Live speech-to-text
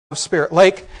Spirit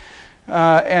Lake,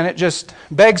 and it just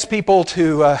begs people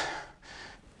to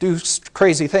do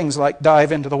crazy things like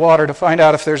dive into the water to find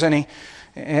out if there's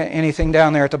anything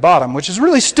down there at the bottom, which is a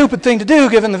really stupid thing to do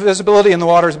given the visibility in the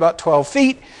water is about 12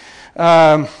 feet.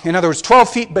 In other words, 12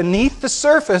 feet beneath the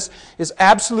surface is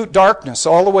absolute darkness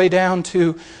all the way down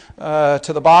to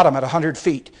the bottom at 100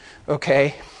 feet.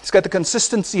 Okay, it's got the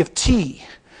consistency of tea,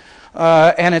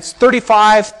 and it's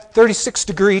 36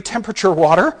 degree temperature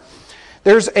water.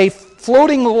 There's a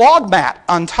floating log mat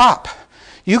on top.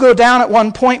 You go down at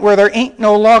one point where there ain't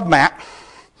no log mat,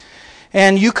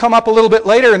 and you come up a little bit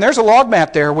later, and there's a log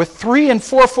mat there with 3 and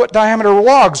 4 foot diameter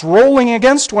logs rolling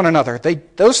against one another.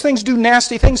 Those things do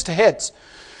nasty things to heads.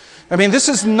 I mean, this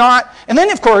is not... And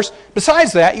then, of course,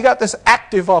 besides that, you got this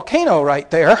active volcano right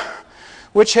there,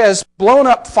 which has blown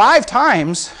up 5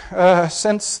 times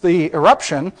since the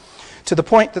eruption, to the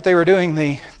point that they were doing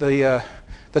the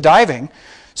diving.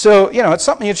 So, you know, it's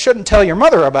something you shouldn't tell your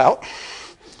mother about.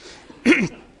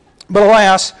 But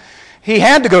alas, he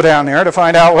had to go down there to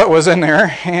find out what was in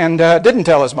there, and didn't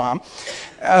tell his mom.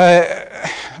 I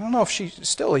don't know if she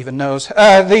still even knows.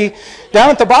 Down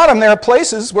at the bottom, there are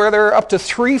places where there are up to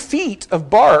 3 feet of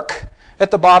bark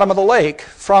at the bottom of the lake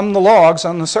from the logs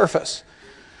on the surface.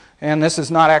 And this is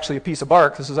not actually a piece of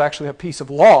bark. This is actually a piece of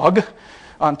log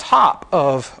on top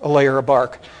of a layer of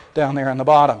bark down there on the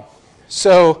bottom.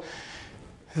 So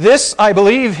this, I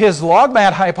believe, his log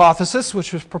mat hypothesis,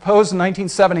 which was proposed in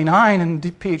 1979 in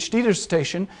the PhD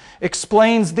dissertation,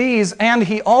 explains these. And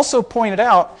he also pointed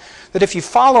out that if you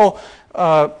follow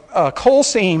coal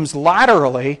seams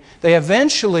laterally, they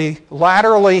eventually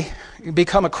laterally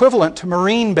become equivalent to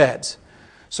marine beds.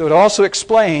 So it also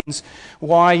explains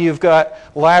why you've got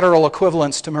lateral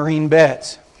equivalents to marine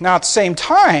beds. Now, at the same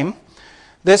time,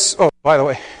 by the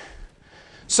way,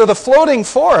 so the floating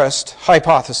forest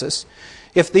hypothesis,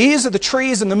 if these are the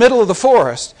trees in the middle of the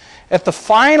forest, at the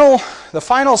final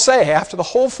say, after the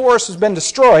whole forest has been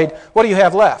destroyed, what do you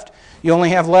have left? You only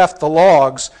have left the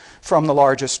logs from the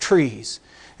largest trees.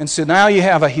 And so now you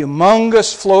have a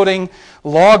humongous floating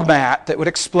log mat that would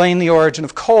explain the origin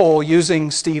of coal using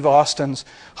Steve Austin's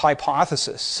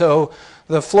hypothesis. So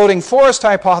the floating forest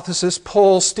hypothesis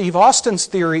pulls Steve Austin's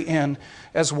theory in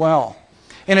as well.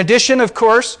 In addition, of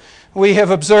course, we have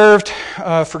observed,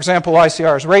 for example,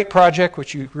 ICR's RATE project,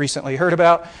 which you recently heard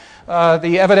about,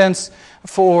 the evidence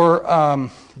for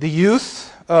the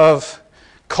youth of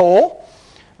coal,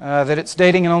 that it's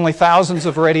dating in only thousands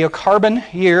of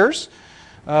radiocarbon years,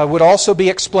 would also be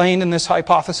explained in this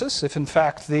hypothesis if, in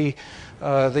fact, the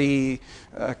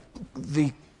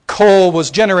coal was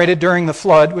generated during the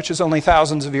flood, which is only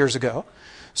thousands of years ago.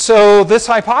 So this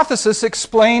hypothesis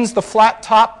explains the flat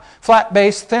top, flat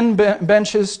base, thin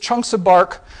benches, chunks of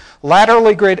bark,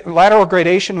 lateral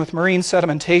gradation with marine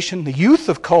sedimentation, the youth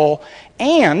of coal,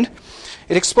 and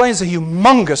it explains the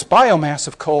humongous biomass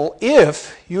of coal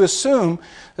if you assume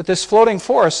that this floating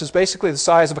forest is basically the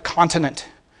size of a continent.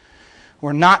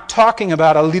 We're not talking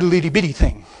about a little itty bitty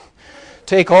thing.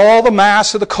 Take all the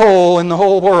mass of the coal in the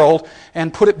whole world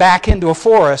and put it back into a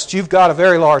forest, you've got a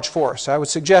very large forest. I would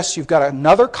suggest you've got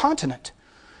another continent.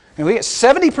 And we get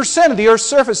 70% of the Earth's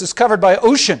surface is covered by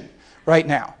ocean right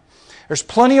now. There's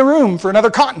plenty of room for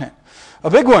another continent, a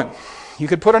big one. You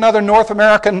could put another North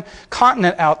American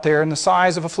continent out there in the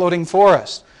size of a floating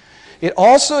forest. It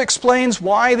also explains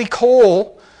why the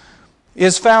coal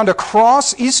is found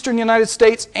across eastern United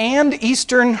States and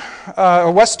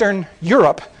western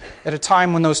Europe at a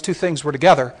time when those two things were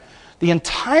together. The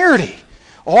entirety,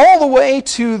 all the way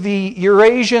to the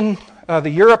Europe-Asian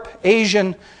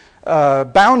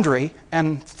boundary,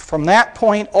 and from that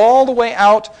point all the way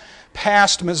out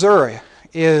past Missouri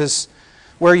is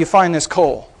where you find this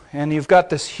coal. And you've got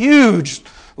this huge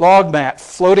log mat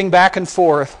floating back and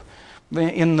forth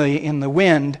in the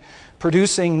wind,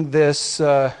 producing this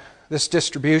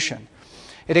distribution.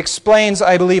 It explains,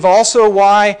 I believe, also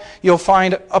why you'll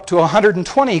find up to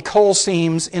 120 coal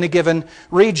seams in a given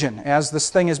region. As this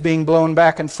thing is being blown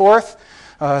back and forth,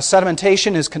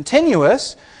 sedimentation is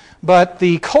continuous, but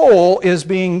the coal is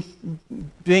being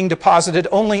deposited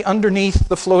only underneath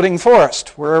the floating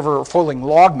forest, wherever a floating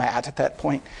log mat at that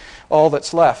point, all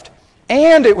that's left.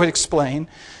 And it would explain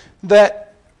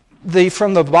that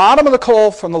from the bottom of the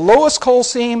coal, from the lowest coal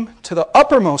seam to the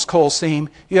uppermost coal seam,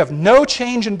 you have no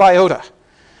change in biota.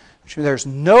 There's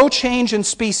no change in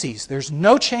species. There's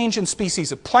no change in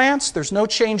species of plants. There's no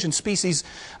change in species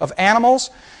of animals.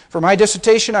 For my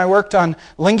dissertation, I worked on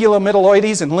Lingula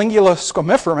metalloides and Lingula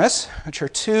scomifermis, which are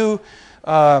 2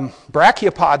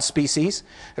 brachiopod species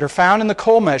that are found in the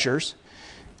coal measures.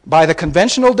 By the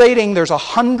conventional dating, there's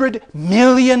 100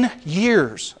 million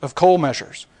years of coal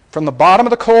measures From the bottom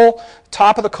of the coal,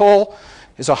 top of the coal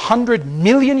is 100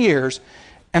 million years,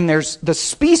 and there's the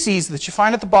species that you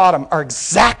find at the bottom are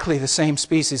exactly the same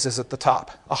species as at the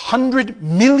top. 100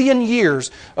 million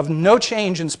years of no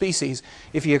change in species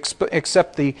if you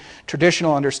accept the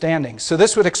traditional understanding. So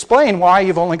this would explain why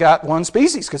you've only got one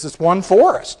species, because it's one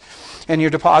forest, and you're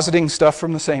depositing stuff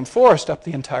from the same forest up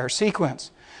the entire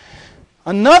sequence.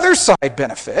 Another side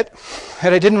benefit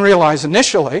that I didn't realize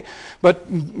initially,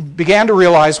 but began to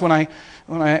realize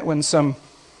when some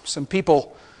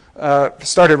people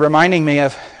started reminding me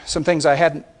of some things I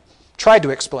hadn't tried to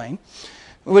explain,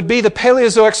 would be the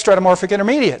Paleozoic stratomorphic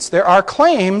intermediates. There are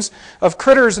claims of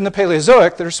critters in the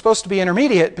Paleozoic that are supposed to be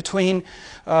intermediate between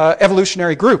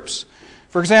evolutionary groups.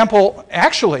 For example,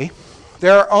 actually,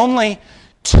 there are only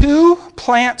 2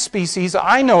 plant species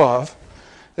I know of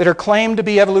that are claimed to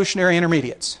be evolutionary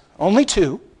intermediates. Only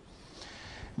 2.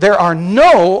 There are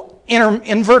no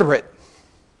invertebrate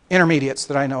intermediates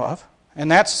that I know of.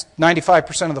 And that's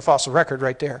 95% of the fossil record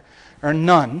right there. There are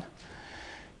none.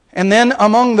 And then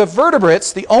among the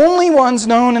vertebrates, the only ones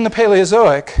known in the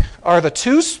Paleozoic are the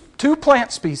two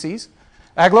plant species,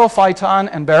 Aglaophyton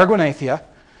and Baragwanathia.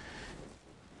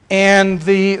 And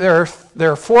there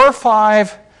are 4 or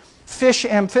 5 fish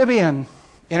amphibian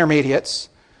intermediates.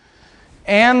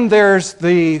 And there's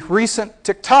the recent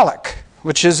Tiktaalik,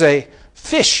 which is a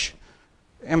fish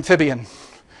amphibian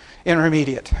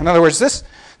intermediate. In other words,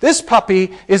 this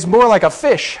puppy is more like a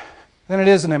fish than it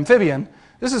is an amphibian.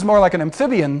 This is more like an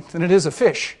amphibian than it is a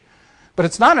fish. But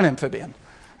it's not an amphibian.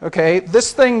 Okay?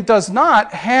 This thing does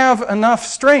not have enough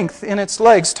strength in its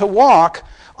legs to walk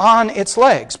on its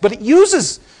legs, but it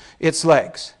uses its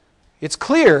legs. It's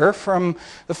clear from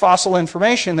the fossil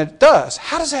information that it does.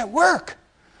 How does that work?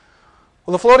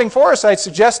 Well, the floating forest, I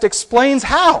suggest, explains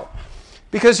how.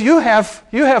 Because you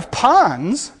have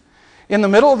ponds in the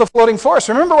middle of the floating forest.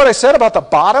 Remember what I said about the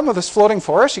bottom of this floating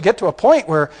forest? You get to a point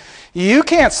where you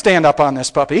can't stand up on this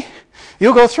puppy.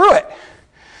 You'll go through it.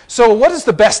 So what is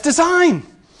the best design?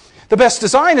 The best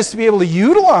design is to be able to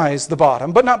utilize the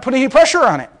bottom but not put any pressure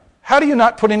on it. How do you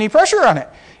not put any pressure on it?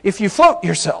 If you float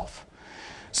yourself.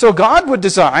 So God would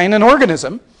design an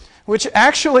organism which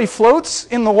actually floats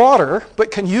in the water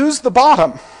but can use the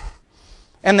bottom.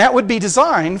 And that would be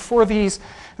designed for these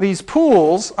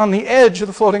pools on the edge of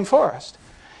the floating forest.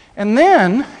 And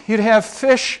then you'd have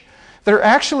fish that are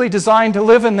actually designed to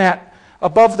live in that,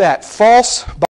 above that false